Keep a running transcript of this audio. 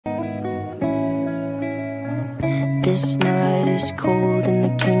This night is cold in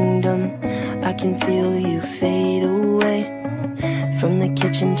the kingdom. I can feel you fade away. From the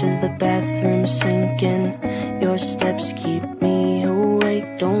kitchen to the bathroom sinking, your steps keep me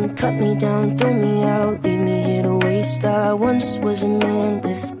awake. Don't cut me down, throw me out, leave me here to waste. I once was a man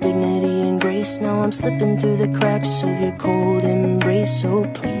with dignity and grace. Now I'm slipping through the cracks of your cold embrace. So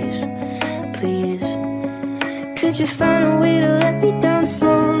please, please, could you find a way to let me down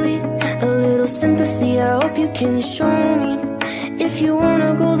slowly? A little sympathy, I hope you can show me. If you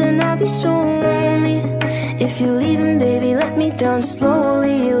wanna go, then I'll be so lonely. If you're leaving, baby, let me down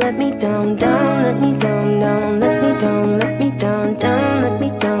slowly. Let me down, down, let me down, down. Let me down, let me down, down. Let me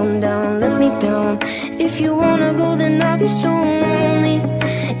down, down, let me down. If you wanna go, then I'll be so lonely.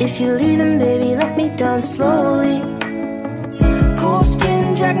 If you're leaving, baby, let me down slowly. Cold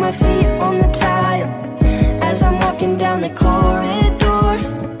skin, drag my feet on the tile as I'm walking down the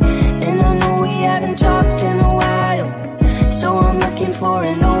corridor. And I know we haven't talked in a while, so I'm looking for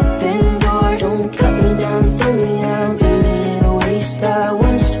an open door. Don't cut me down, throw me out, leave me in a waste. I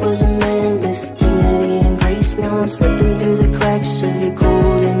once was a man with dignity and grace. Now I'm slipping through the cracks of your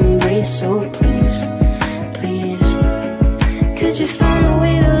cold embrace. So please, please, could you find a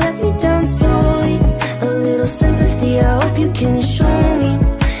way to let me down slowly? A little sympathy, I hope you can show me.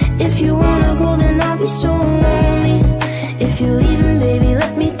 If you wanna go, then I'll be so lonely. If you're leaving, baby,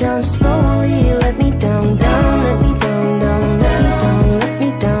 let me down slowly. Let me down, down, let me down, down. Let me down, let me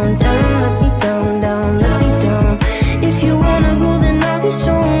down, down. Let me down, down, let me down. If you wanna go, then I'll be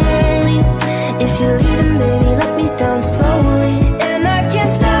so lonely. If you're leaving, baby, let me down slowly. And I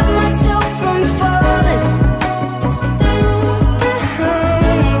can't stop myself from falling.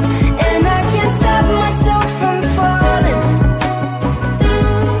 And I can't stop myself from falling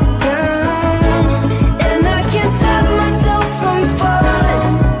down. And I can't stop myself from falling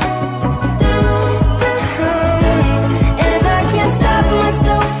down. And I can't stop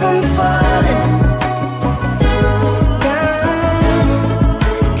myself from falling down.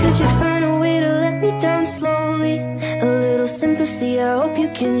 Could you find a way to let me down slowly? A little sympathy, I hope you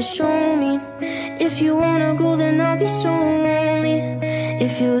can show me. If you wanna go, then I'll be so lonely.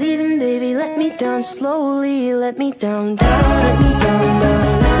 If you're leaving, baby, let me down slowly. Let me down, down, let me down, down.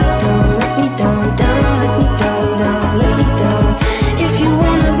 Let me down, down, let me down, down. Let me down. If you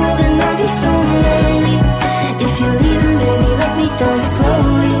wanna go, then I'll be so lonely. If you're leaving, baby, let me down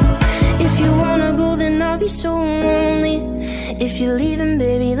slowly. If you wanna go, then I'll be so lonely. If you're leaving,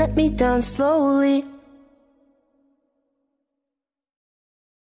 baby, let me down slowly.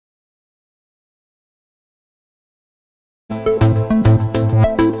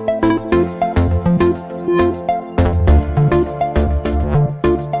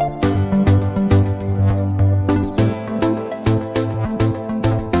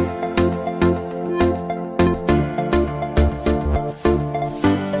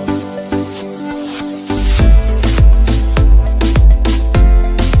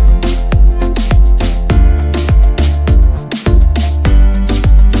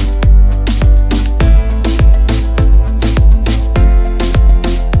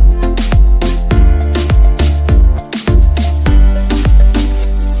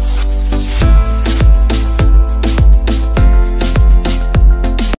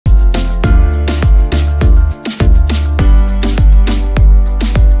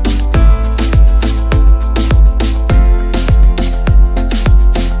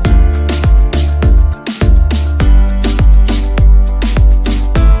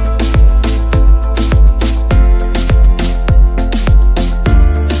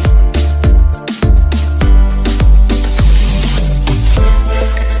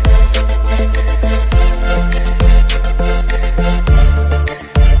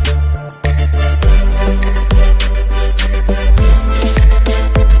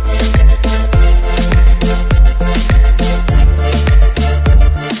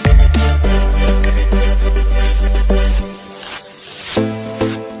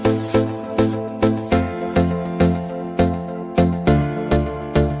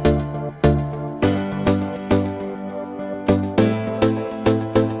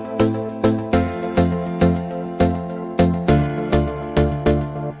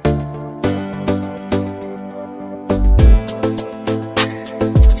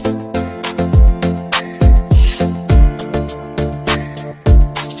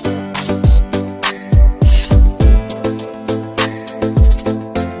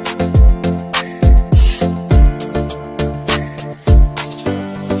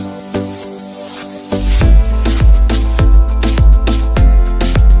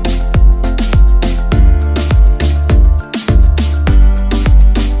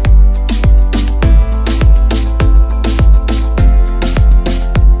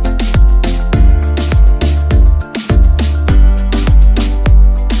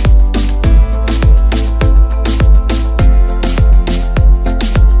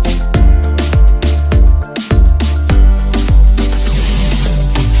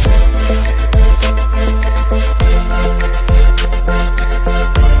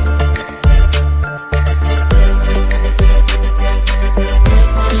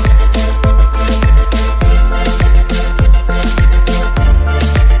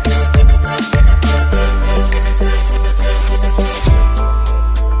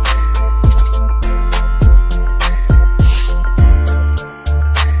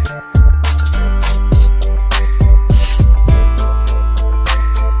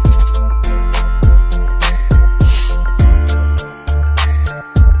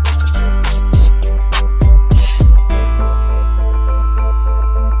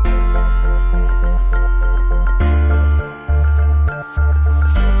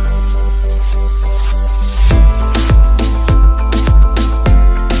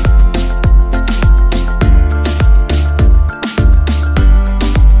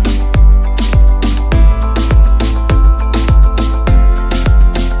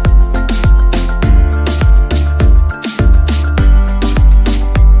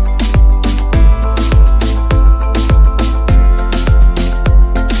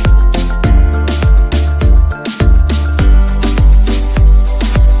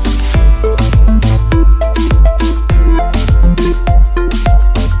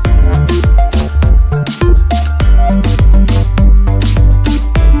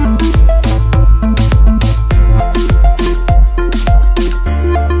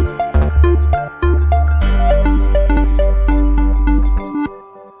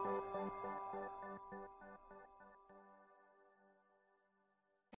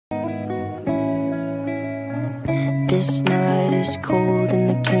 This night is cold in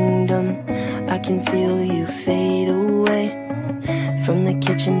the kingdom. I can feel you fade away. From the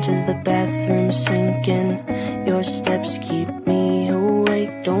kitchen to the bathroom sinking, your steps keep me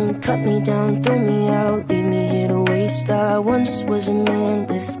awake. Don't cut me down, throw me out, leave me here to waste. I once was a man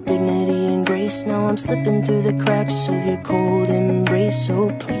with dignity and grace. Now I'm slipping through the cracks of your cold embrace. So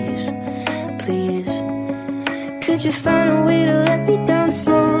please, please, could you find a way to let me down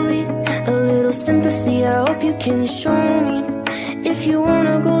slowly? A little sympathy, I hope you can show me. If you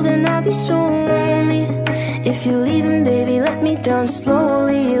wanna go, then I'll be so lonely. If you're leaving, baby, let me down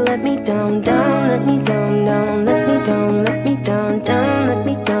slowly. Let me down, down, let me down, down, let me down, let me down, down, let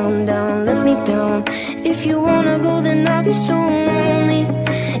me down, down, let me down. If you wanna go, then I'll be so lonely.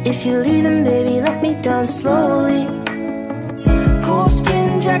 If you're leaving, baby, let me down slowly. Cold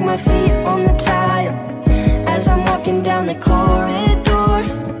skin, drag my feet on the tile as I'm walking down the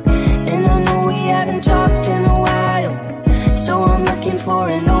corridor. And I know we haven't talked in a while, so I'm looking for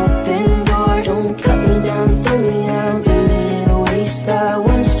an open door. Don't cut me down, throw me out, leave me in a waste. I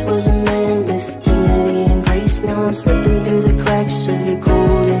once was a man with dignity and grace. Now I'm slipping through the cracks of your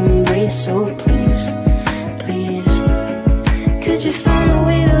cold embrace. So please, please, could you find a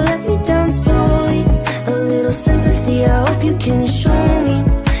way to let me down slowly? A little sympathy, I hope you can show me.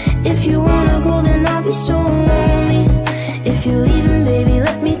 If you wanna go, then I'll be so lonely. If you're leaving, baby,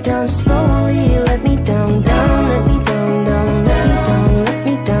 let me down slowly. Let me down, down, let me down, down, let me down, let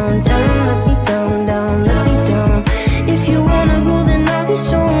me down, down, let me down, down, let me down. If you wanna go, then I'll be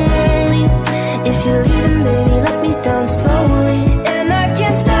so lonely. If you're leaving, baby, let me down slowly. And I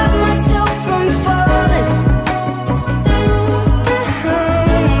can't stop myself from falling down.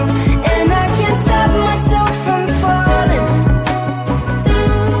 And I can't stop myself from falling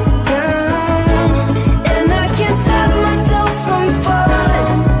down. And I can't stop myself from falling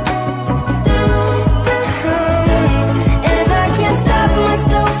down. And I can't stop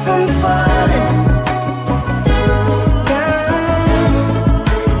myself from falling down.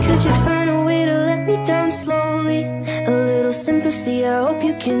 Could you find a way to let me down slowly? A little sympathy, I hope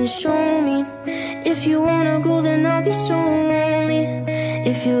you can show me. If you wanna go, then I'll be so lonely.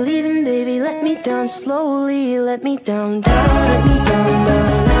 If you're leaving, baby, let me down slowly. Let me down, down, let me down, down,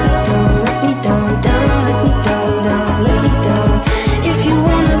 let me down, let me down, down, let me down. If you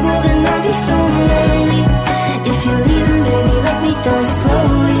wanna go, then I'll be so lonely. If you're leaving, baby, let me down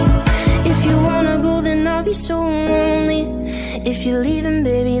slowly. If you wanna go, then I'll be so lonely. If you're leaving,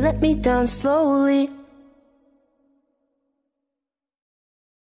 baby, let me down slowly.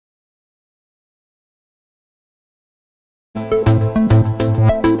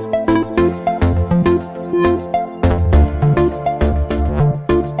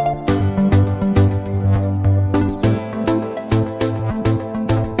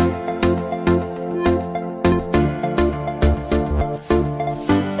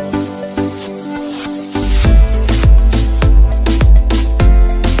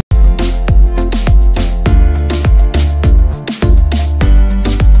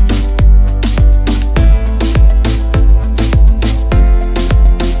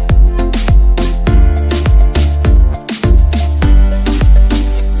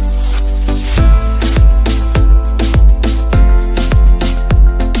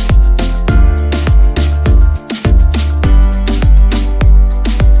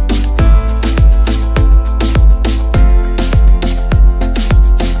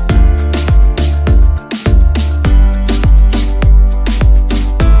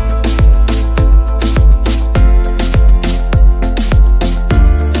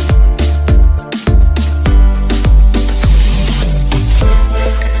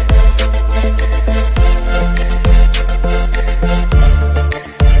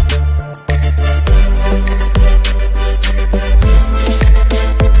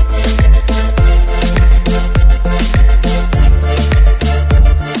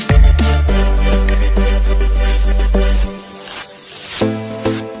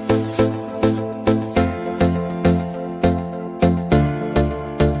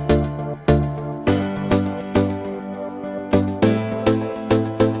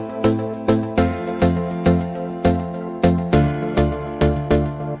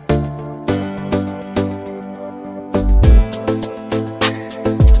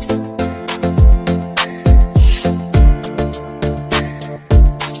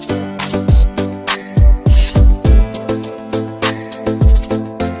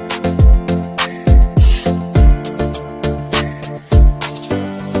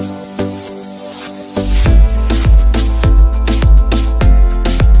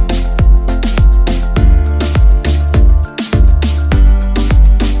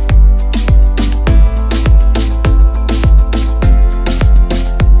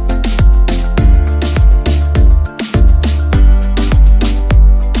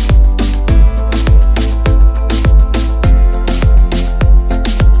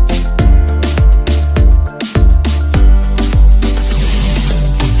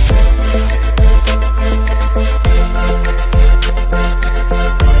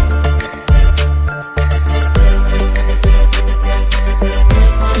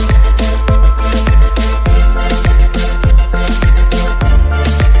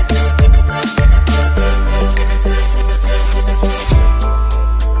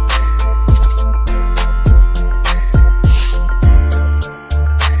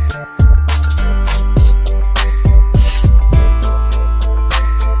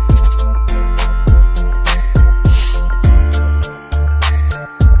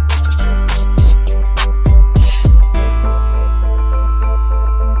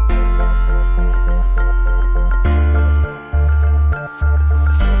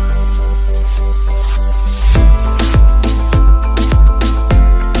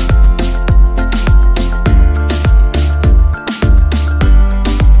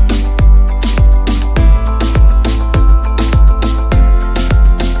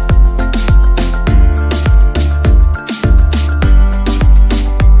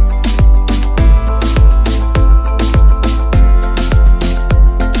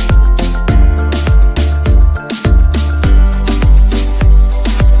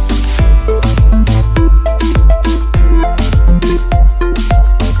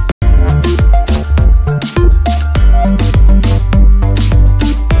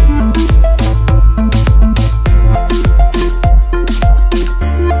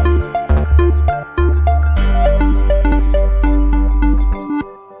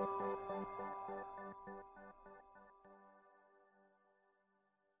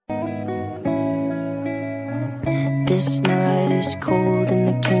 This night is cold in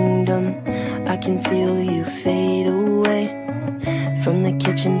the kingdom. I can feel you fade away. From the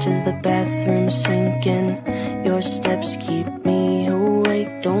kitchen to the bathroom sinking, your steps keep me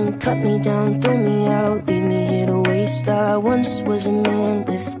awake. Don't cut me down, throw me out, leave me here to waste. I once was a man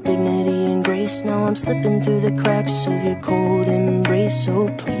with dignity and grace. Now I'm slipping through the cracks of your cold embrace. So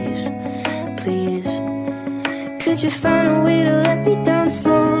please, please, could you find a way to let me down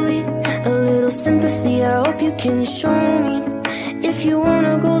slowly? A little sympathy, I hope you can show me. If you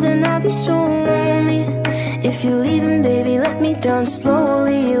wanna go, then I'll be so lonely. If you're leaving, baby, let me down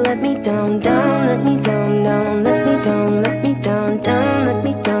slowly. Let me down, down, let me down, down, let me down, let me down, down, let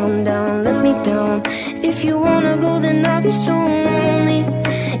me down, down, let me down. If you wanna go, then I'll be so lonely.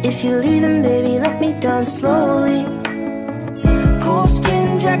 If you're leaving, baby, let me down slowly. Cold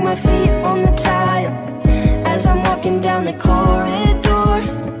skin, drag my feet on the tile as I'm walking down the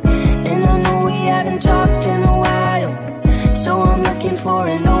corridor. And I know we haven't talked in a while, so I'm looking for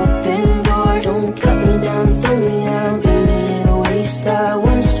an open door. Don't cut me down, throw me out, leave me in a waste. I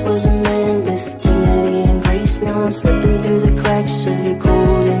once was a man with dignity and grace. Now I'm slipping through the cracks of your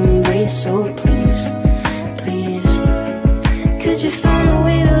cold embrace. So please, please, could you find a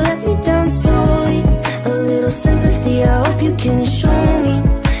way to let me down slowly? A little sympathy, I hope you can show me.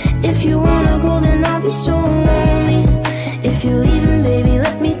 If you wanna go, then I'll be so lonely. If you're leaving, baby,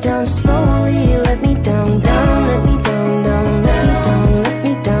 let me down slowly. Let me down, down, let me down, down, let me down, let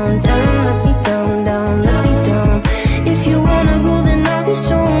me down, down, let me down, down, let me down. If you wanna go, then I'll be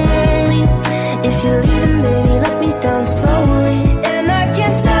so lonely. If you're leaving, baby, let me down slowly. And I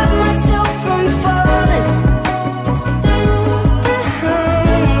can't stop myself from falling.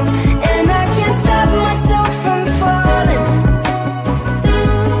 And I can't stop myself from falling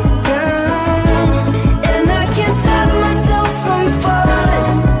down. And I can't stop myself from falling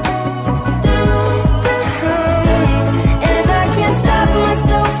down. And I can't stop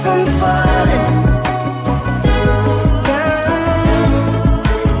myself from falling down.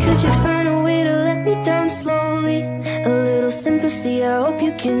 Could you find a way to let me down slowly? A little sympathy, I hope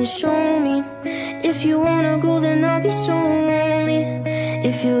you can show me. If you wanna go, then I'll be so lonely.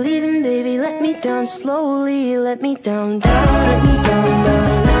 If you're leaving, baby, let me down slowly. Let me down, down, let me down, down,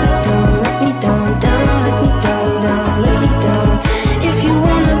 let me down, down, let me down, down, let me down. If you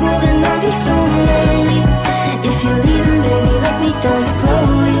wanna go, then I'll be so lonely. If you're leaving, baby, let me down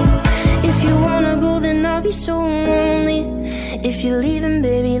slowly. If you wanna go, then I'll be so lonely. If you're leaving,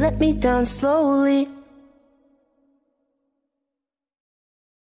 baby, let me down slowly.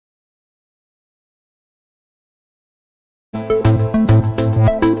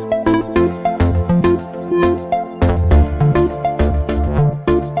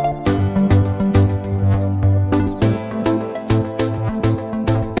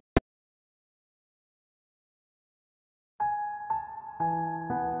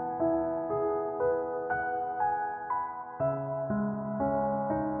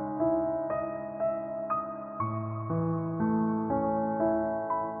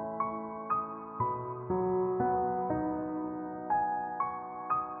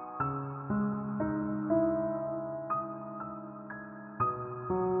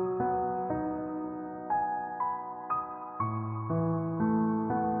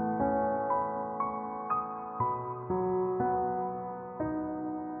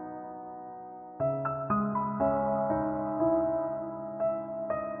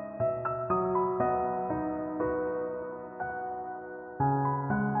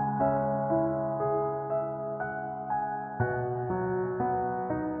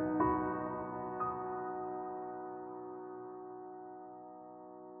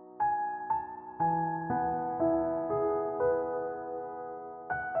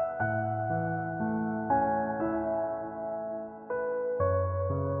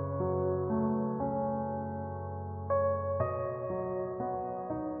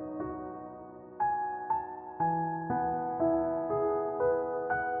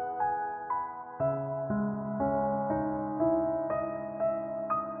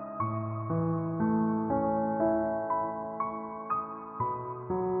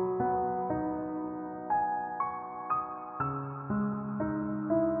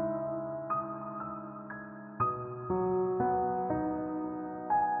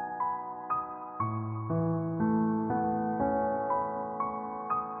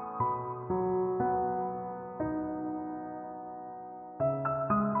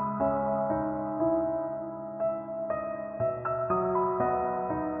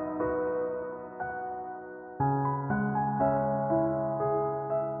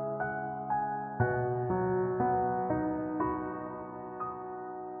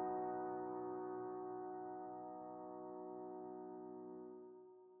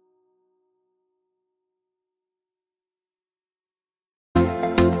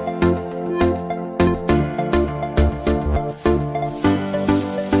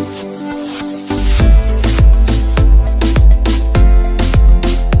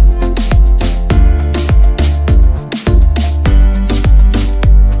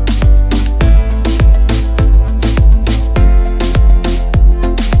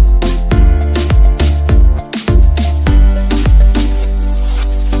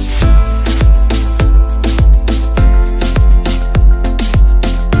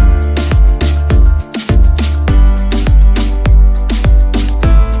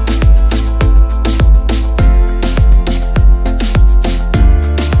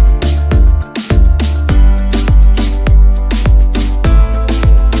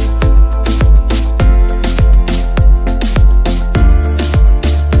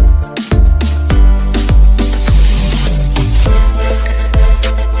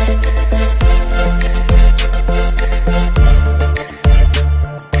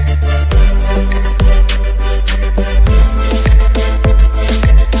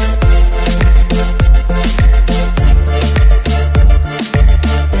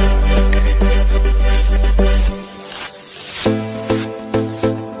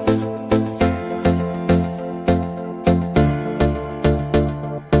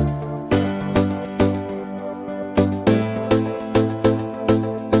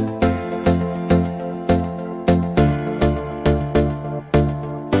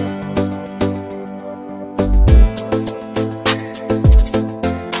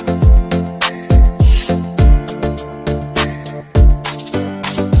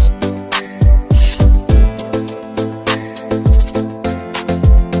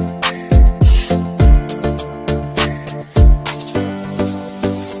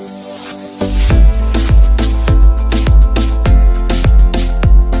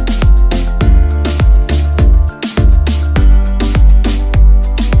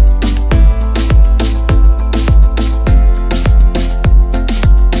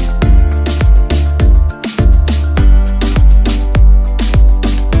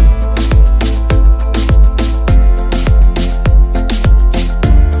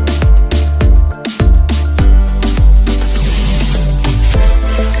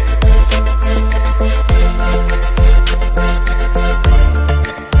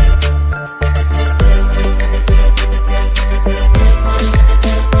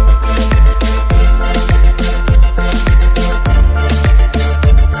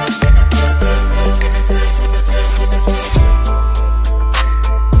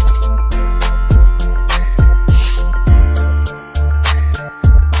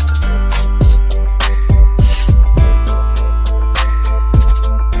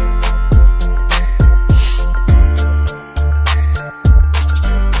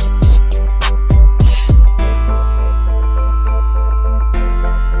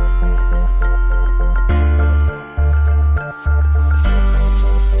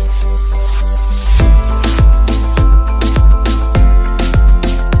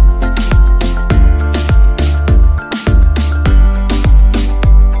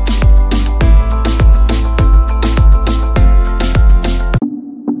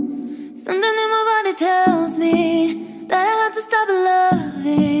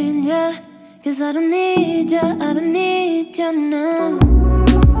 I don't need you now.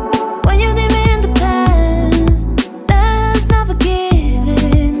 When you leave me in the past, that's not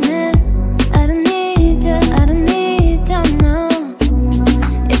forgiveness. I don't need you now.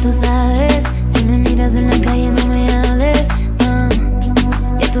 Ya tú sabes, si me miras en la calle no me hables, no.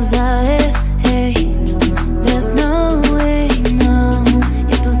 Ya tú sabes, hey, there's no way, no.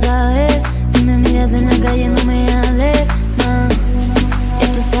 Ya tú sabes, si me miras en la calle no me hables, no. Ya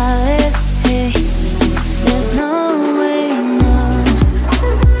tú sabes, hey, there's no way, no.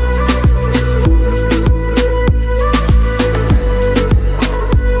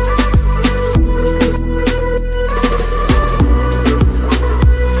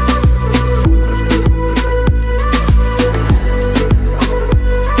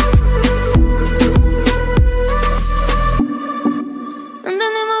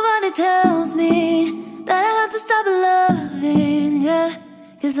 Something in my body tells me that I have to stop loving you,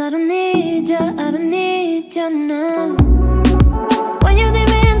 'cause I don't need you now. When you leave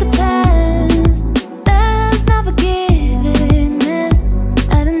me in the past, that's not forgiveness.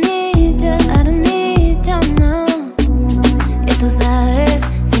 I don't need you now. Ya tú sabes,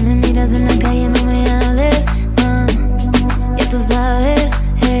 si me miras en la calle no me hables, no. Ya tú sabes,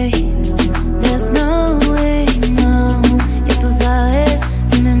 hey, there's no way, no. Ya tú sabes,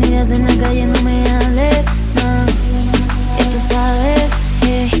 si me miras en la calle no me hables, no. Ya tú sabes,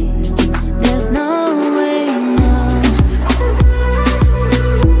 hey, there's no way, no.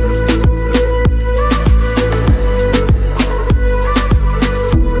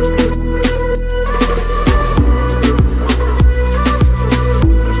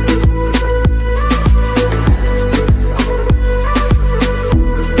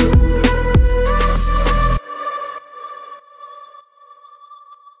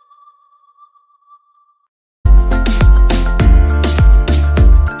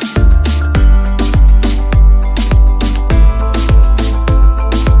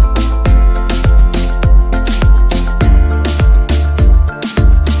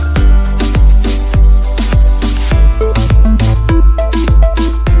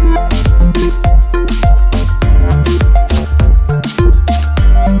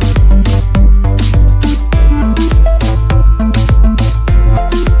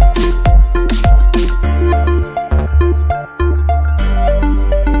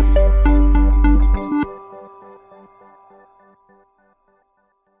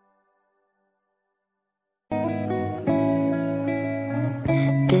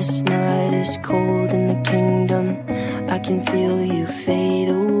 This night is cold in the kingdom. I can feel you fade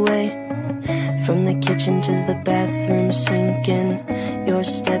away. From the kitchen to the bathroom sinking, your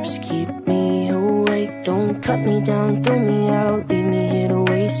steps keep me awake. Don't cut me down, throw me out, leave me here to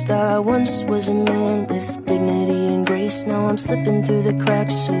waste. I once was a man with dignity and grace. Now I'm slipping through the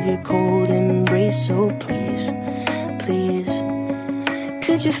cracks of your cold embrace. So please, please,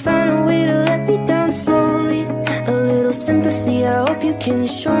 could you find a way to let me down slowly? A little sympathy, I hope you can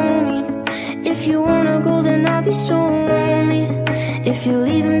show me. If you wanna go, then I'll be so lonely. If you're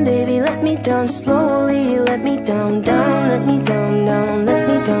leaving, baby, let me down slowly. Let me down, down, let me down, down, let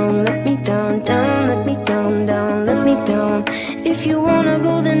me down, let me down, down, let me down, down, let me down. If you wanna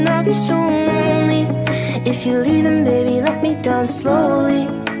go, then I'll be so lonely. If you're leaving, baby, let me down slowly.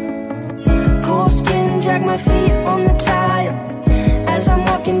 Cold skin, drag my feet on the tile as I'm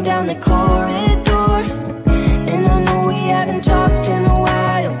walking down the corridor. And I know we haven't talked in a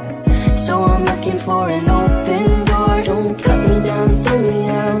while, so I'm looking for an open door. Don't cut me down, throw me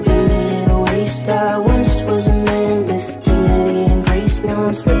out, leave me in a waste. I once was a man with dignity and grace. Now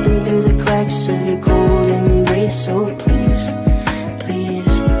I'm slipping through the cracks of your cold embrace. So please,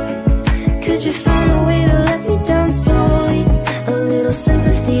 please, could you find a way to let me down slowly? A little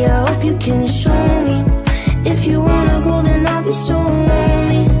sympathy, I hope you can show me. If you wanna go, then I'll be so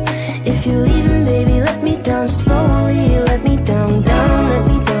lonely. If you're leaving, baby, let me down slowly. Let me down, down, let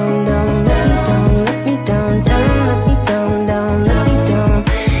me down, down, let me down, let me down, down, let me down, down, let me down.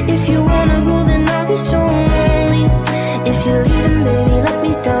 If you wanna go, then I'll be so lonely. If you're leaving, baby, let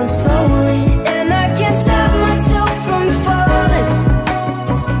me down slowly. And I can't stop myself from falling.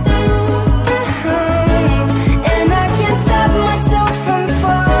 And I can't stop myself from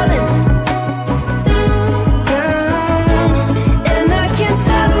falling down. And I can't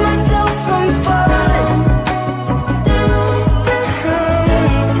stop myself from falling down.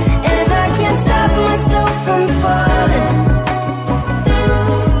 And I can't stop myself from falling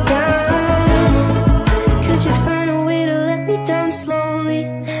down. Could you find a way to let me down slowly?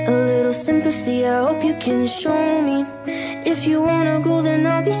 A little sympathy, I hope you can show me. If you wanna go, then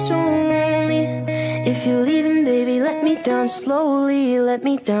I'll be so lonely. If If you're leaving, baby, let me down slowly. Let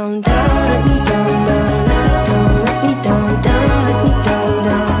me down, down, let me down, down, let me down, let me down,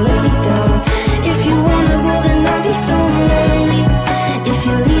 down, let me down. If you wanna go, then I'll be so lonely. If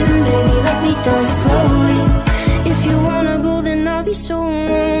you're leaving, baby, let me down slowly. If you wanna go, then I'll be so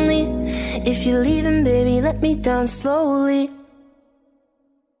lonely. If you're leaving, baby, let me down slowly.